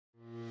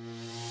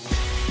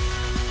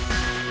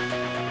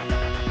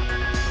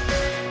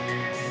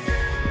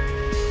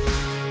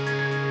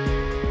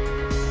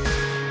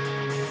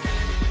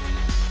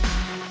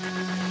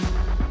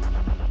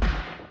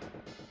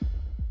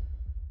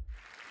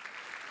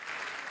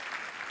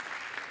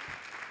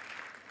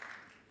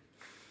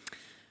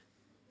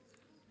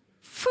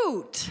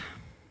Food.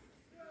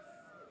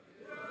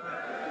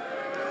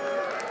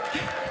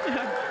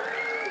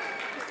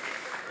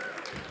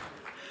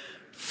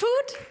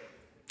 Food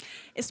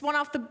is one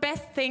of the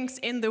best things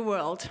in the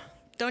world.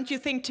 Don't you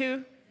think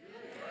too?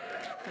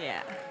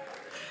 Yeah.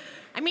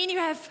 I mean, you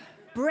have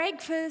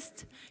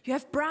breakfast, you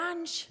have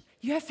brunch,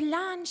 you have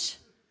lunch,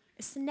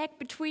 a snack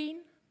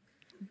between,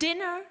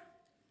 dinner,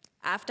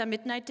 after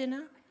midnight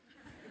dinner.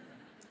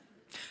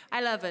 I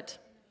love it.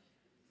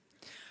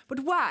 But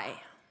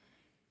why?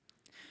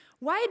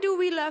 Why do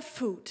we love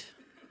food?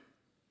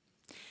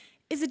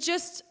 Is it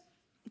just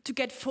to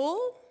get full?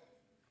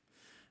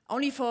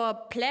 Only for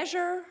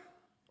pleasure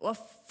or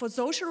for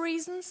social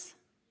reasons?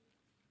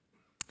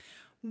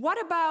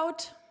 What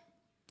about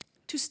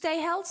to stay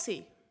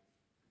healthy?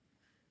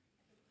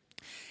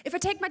 If I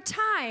take my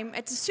time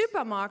at the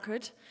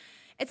supermarket,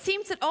 it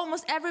seems that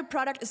almost every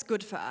product is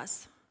good for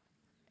us.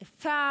 A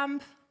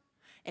thumb,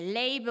 a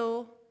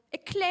label, a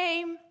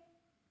claim.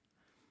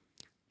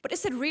 But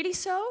is it really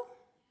so?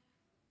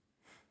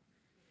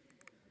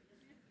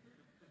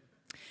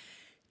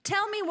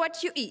 Tell me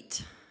what you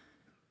eat,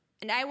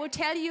 and I will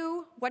tell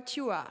you what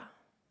you are.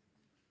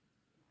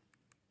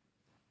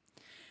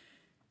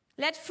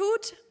 Let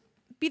food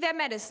be their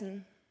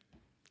medicine,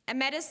 and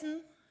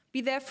medicine be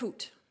their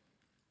food.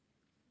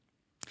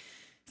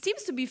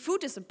 Seems to be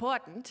food is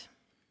important.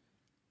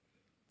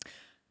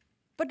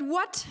 But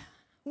what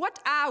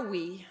are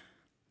we?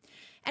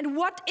 And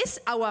what is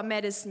our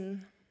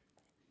medicine?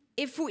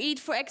 If we eat,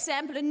 for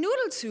example, a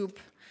noodle soup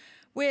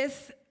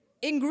with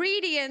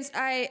ingredients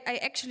I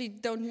actually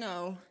don't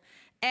know,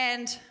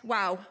 and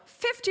wow,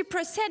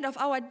 50% of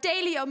our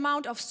daily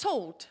amount of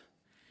salt.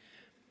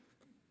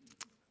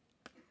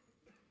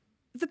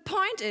 The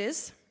point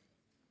is,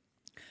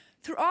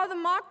 through all the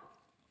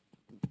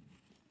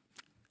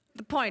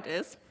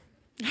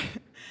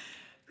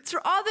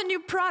new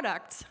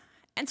products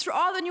and through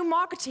all the new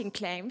marketing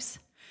claims,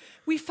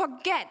 we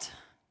forget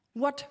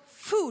what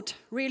food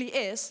really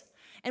is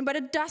and what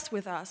it does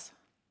with us.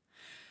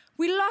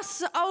 We lost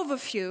the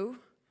overview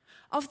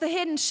of the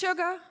hidden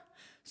sugar,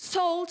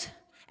 salt,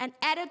 and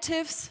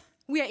additives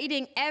we are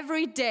eating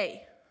every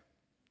day.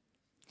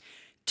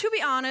 To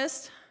be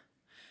honest,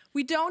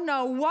 we don't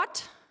know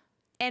what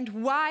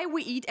and why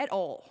we eat at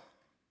all.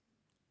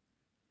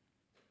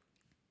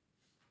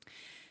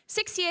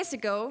 6 years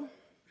ago,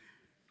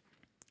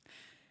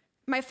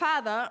 my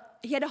father,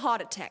 he had a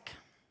heart attack.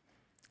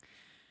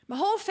 My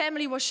whole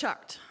family was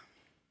shocked.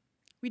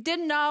 We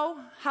didn't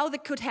know how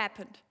that could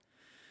happen.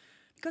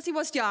 Because he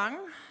was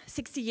young,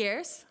 60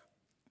 years.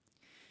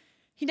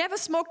 He never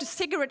smoked a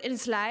cigarette in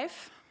his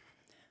life.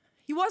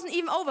 He wasn't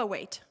even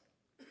overweight.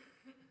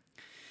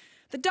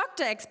 The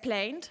doctor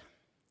explained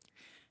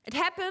it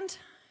happened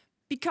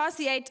because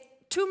he ate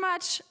too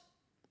much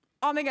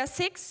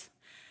omega-6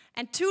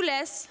 and too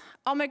less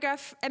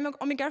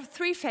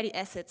omega-3 fatty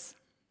acids.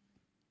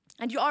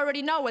 And you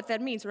already know what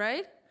that means,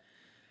 right?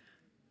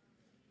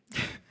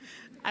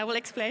 I will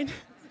explain.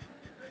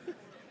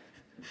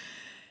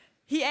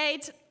 He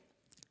ate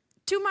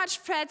too much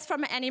fats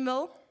from an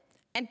animal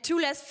and too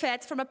less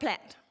fats from a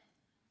plant.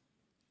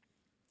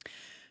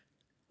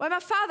 When my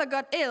father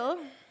got ill,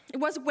 it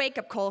was a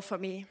wake-up call for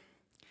me.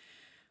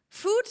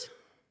 Food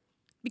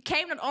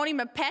became not only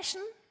my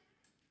passion,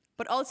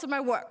 but also my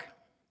work.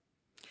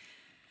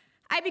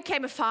 I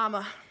became a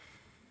farmer.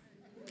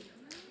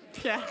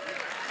 Yeah.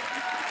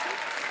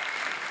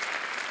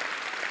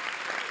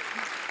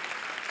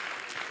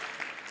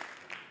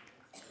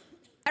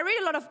 I read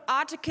a lot of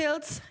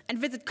articles and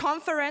visit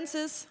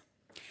conferences,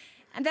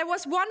 and there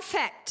was one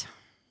fact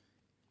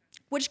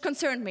which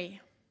concerned me.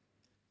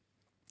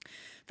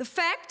 The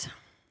fact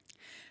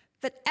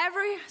that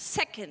every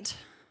second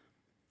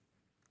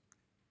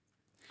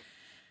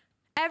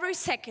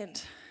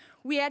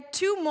we had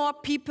 2 more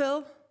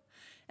people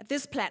at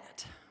this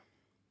planet.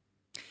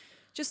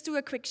 Just do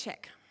a quick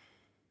check.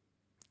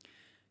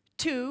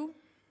 2,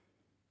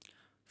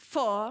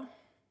 4,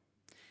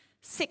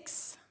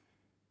 6,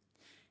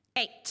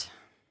 8.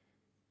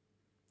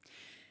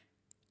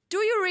 Do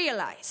you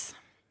realize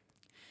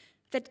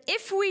that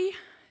if we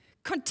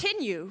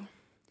continue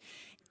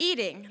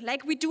eating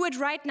like we do it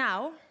right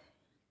now,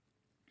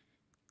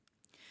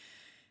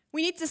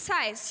 we need the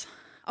size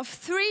of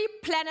 3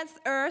 planets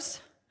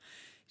Earth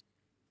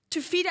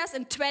to feed us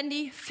in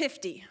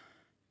 2050.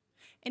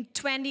 In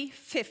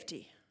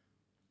 2050.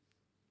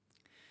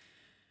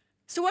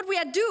 So what we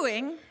are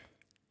doing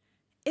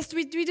is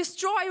we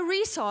destroy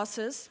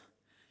resources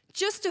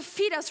just to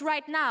feed us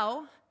right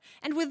now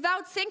and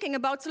without thinking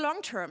about the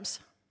long terms.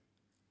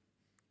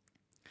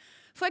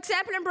 For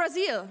example, in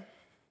Brazil,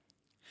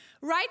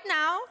 right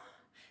now,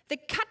 they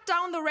cut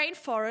down the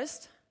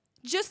rainforest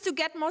just to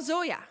get more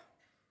soya.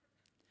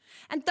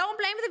 And don't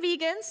blame the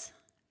vegans,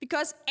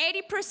 because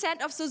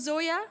 80% of the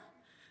soya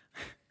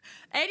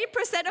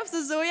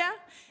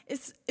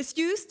is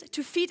used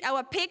to feed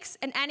our pigs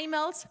and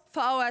animals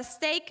for our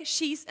steak,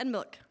 cheese, and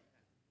milk.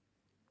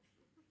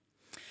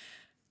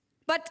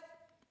 But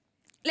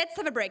let's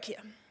have a break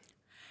here.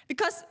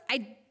 because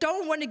I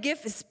don't want to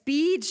give a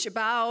speech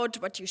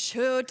about what you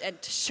should and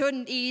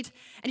shouldn't eat,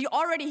 and you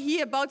already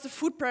hear about the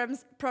food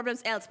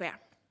problems elsewhere.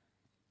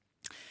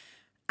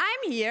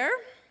 I'm here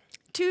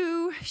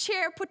to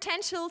share a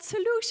potential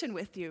solution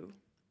with you.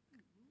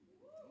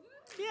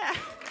 Yeah.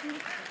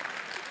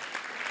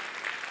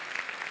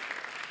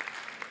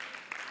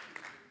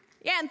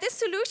 Yeah, and this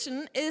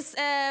solution is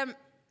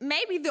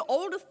maybe the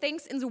oldest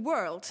things in the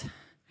world.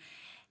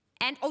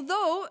 And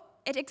although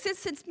it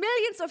exists since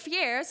millions of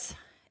years,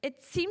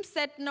 it seems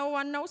that no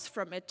one knows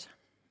from it.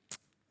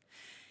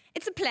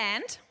 It's a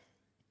plant,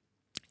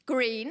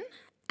 green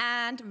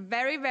and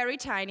very, very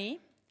tiny.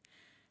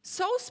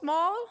 So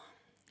small,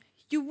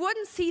 you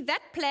wouldn't see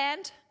that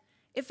plant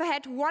if I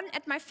had one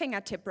at my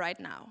fingertip right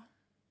now.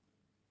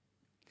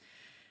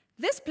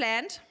 This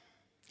plant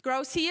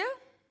grows here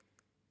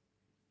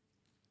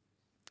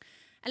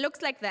and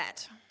looks like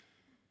that.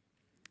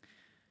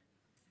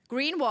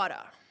 Green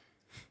water.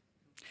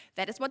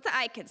 That is what the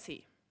eye can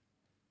see.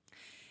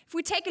 If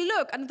we take a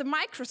look under the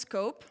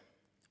microscope,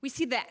 we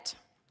see that.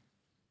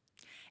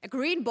 A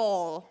green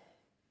ball.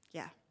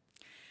 Yeah.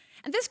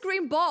 And this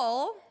green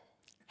ball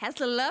has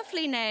the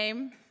lovely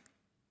name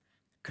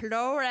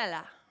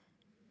Chlorella.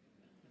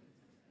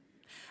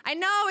 I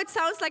know it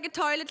sounds like a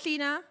toilet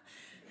cleaner,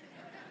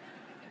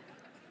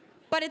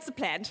 but it's a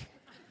plant.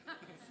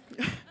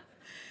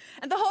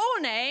 And the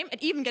whole name,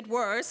 it even gets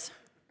worse,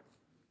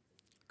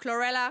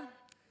 Chlorella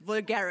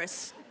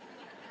vulgaris.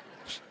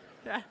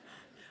 Yeah.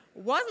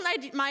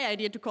 Wasn't my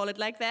idea to call it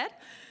like that,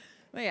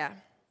 but yeah.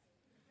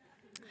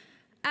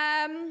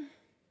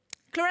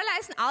 Chlorella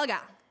is an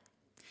alga.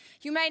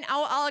 You may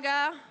know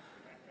alga,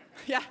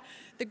 yeah,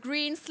 the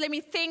green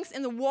slimy things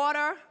in the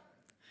water,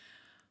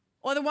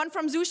 or the one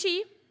from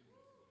sushi.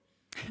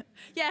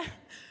 Yeah,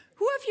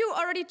 who of you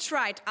already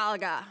tried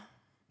alga?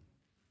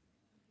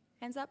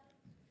 Hands up.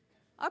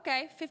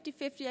 Okay,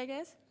 50-50, I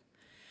guess.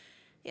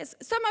 Yes,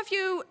 some of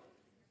you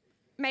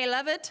may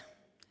love it,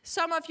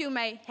 some of you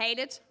may hate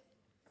it.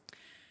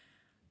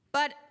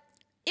 But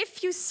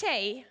if you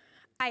say,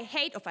 I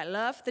hate or I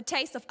love the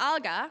taste of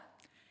alga,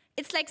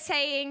 it's like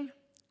saying,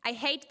 I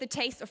hate the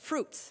taste of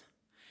fruits.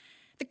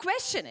 The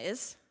question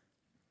is,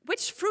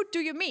 which fruit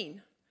do you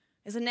mean?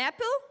 Is it an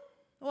apple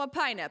or a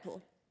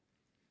pineapple?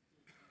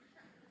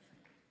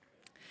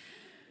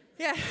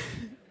 Yeah.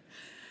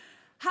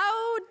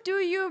 How do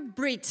you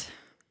breed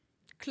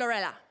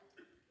Chlorella?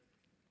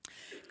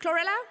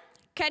 Chlorella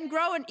can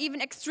grow in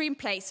even extreme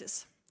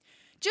places.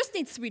 Just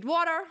need sweet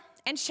water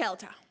and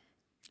shelter.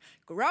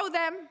 Grow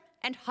them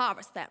and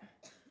harvest them.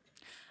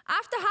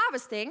 After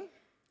harvesting,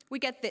 we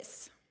get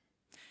this.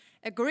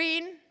 A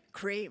green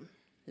cream.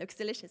 Looks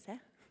delicious, huh?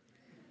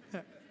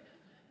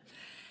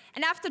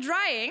 And after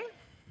drying,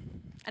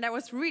 and I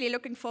was really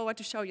looking forward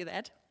to show you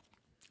that,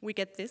 we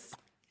get this.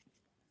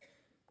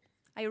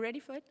 Are you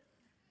ready for it?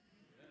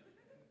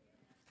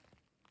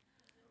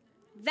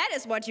 That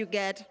is what you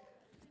get.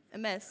 A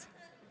mess.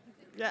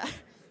 Yeah.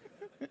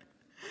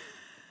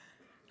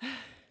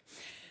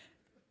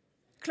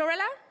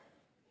 Chlorella?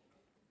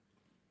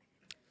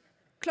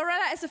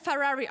 Chlorella is a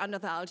Ferrari under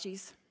the algae.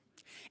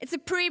 It's a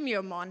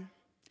premium one.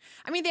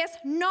 I mean, there's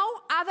no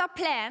other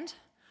plant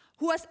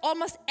who has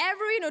almost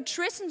every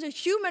nutrition the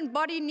human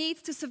body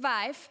needs to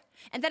survive,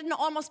 and that in an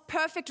almost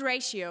perfect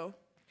ratio.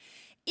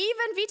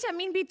 Even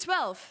vitamin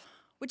B12,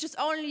 which is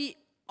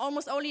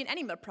almost only in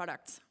animal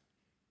products.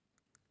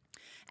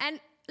 And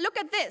look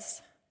at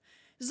this.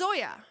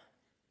 Soya,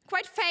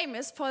 quite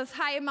famous for its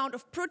high amount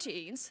of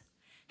proteins,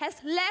 has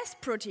less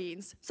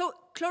proteins. So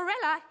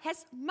Chlorella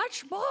has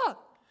much more.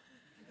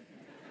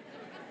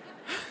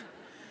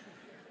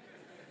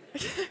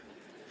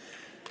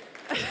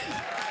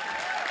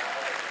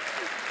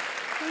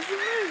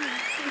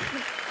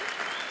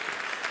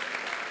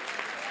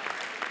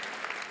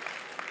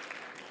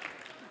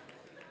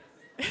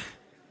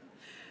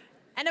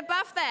 And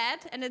above that,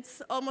 and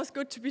it's almost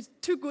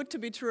too good to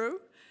be true,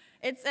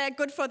 it's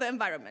good for the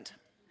environment.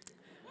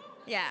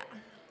 Yeah.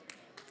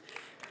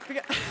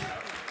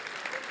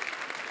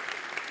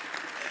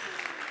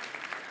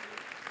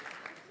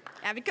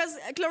 Yeah, because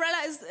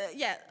Chlorella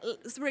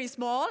is really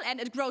small and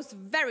it grows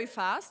very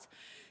fast.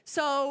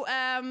 So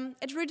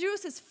it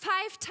reduces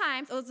 5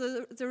 times, or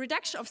the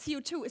reduction of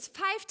CO2 is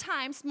 5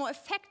 times more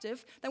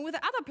effective than with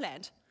the other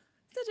plant.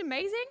 Isn't that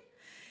amazing?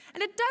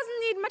 And it doesn't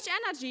need much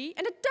energy,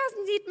 and it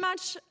doesn't need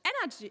much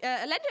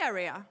land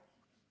area.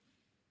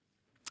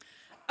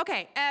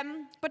 Okay,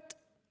 but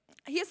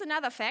here's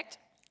another fact,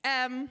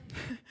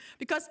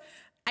 because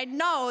I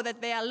know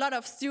that there are a lot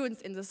of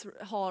students in this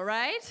hall,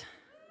 right?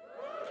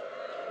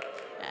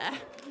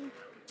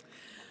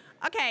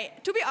 Okay,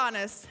 to be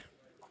honest,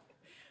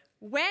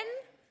 when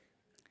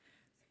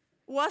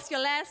was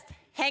your last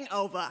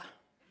hangover?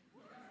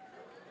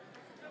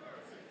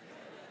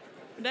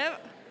 No?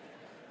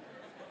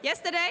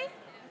 Yesterday?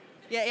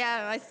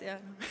 Yeah, I see.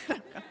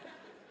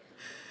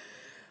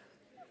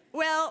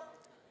 Well,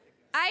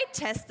 I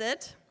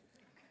tested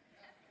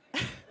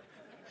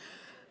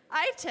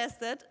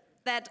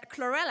that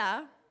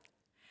Chlorella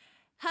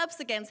helps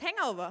against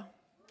hangover.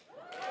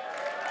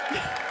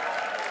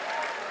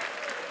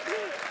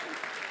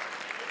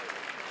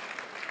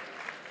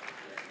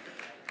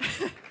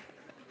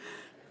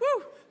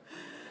 Woo.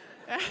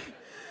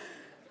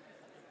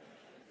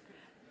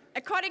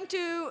 According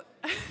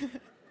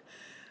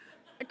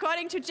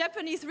to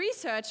Japanese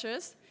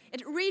researchers,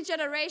 it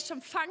regenerates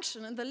some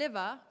function in the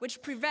liver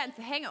which prevents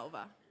the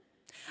hangover.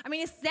 I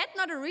mean, is that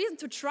not a reason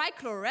to try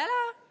chlorella?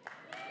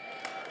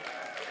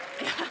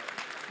 Yeah.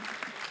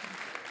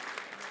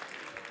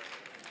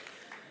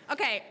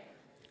 Okay,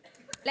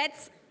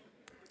 let's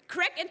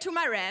crack into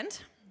my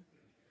rant.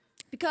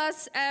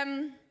 Because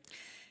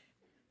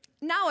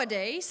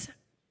nowadays,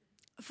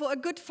 for a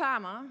good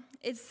farmer,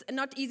 it's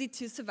not easy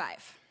to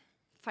survive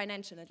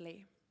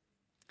financially.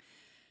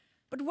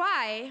 But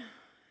why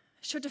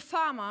should a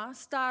farmer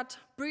start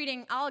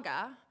breeding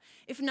alga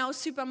if no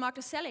supermarket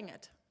is selling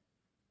it?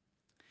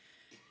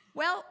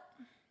 Well,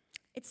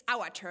 it's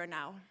our turn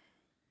now.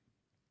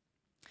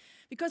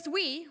 Because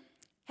we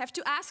have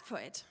to ask for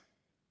it.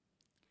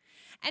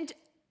 And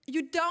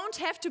you don't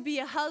have to be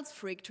a health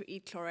freak to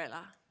eat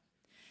chlorella.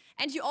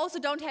 And you also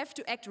don't have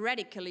to act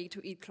radically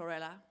to eat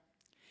chlorella.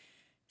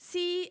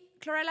 See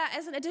chlorella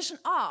as an addition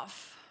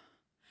of,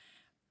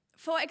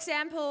 for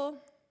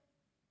example,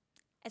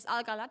 as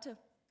alga latte.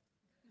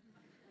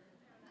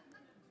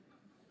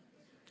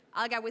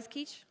 Alga with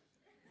quiche.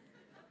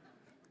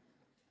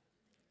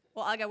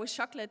 Or alga with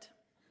chocolate.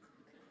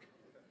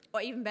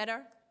 Or even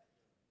better,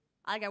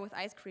 alga with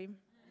ice cream.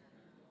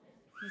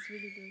 It's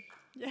really good.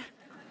 Yeah.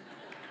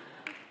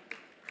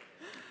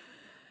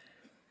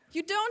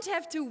 You don't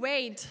have to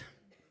wait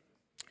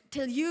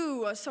till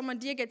you or someone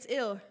dear gets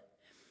ill.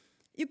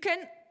 You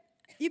can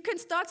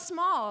start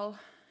small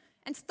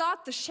and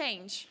start the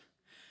change.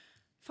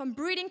 From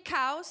breeding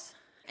cows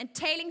and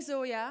tailing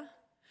soya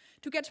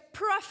to get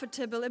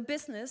profitable a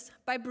business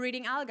by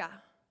breeding alga.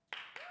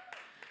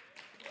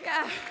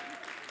 Yeah.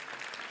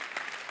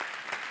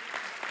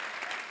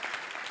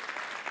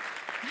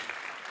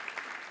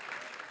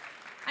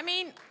 I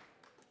mean,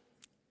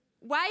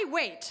 why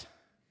wait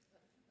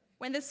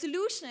when the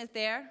solution is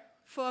there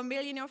for 1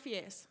 million of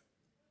years?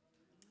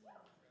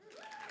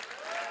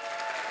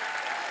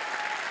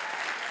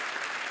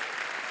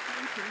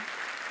 Thank you.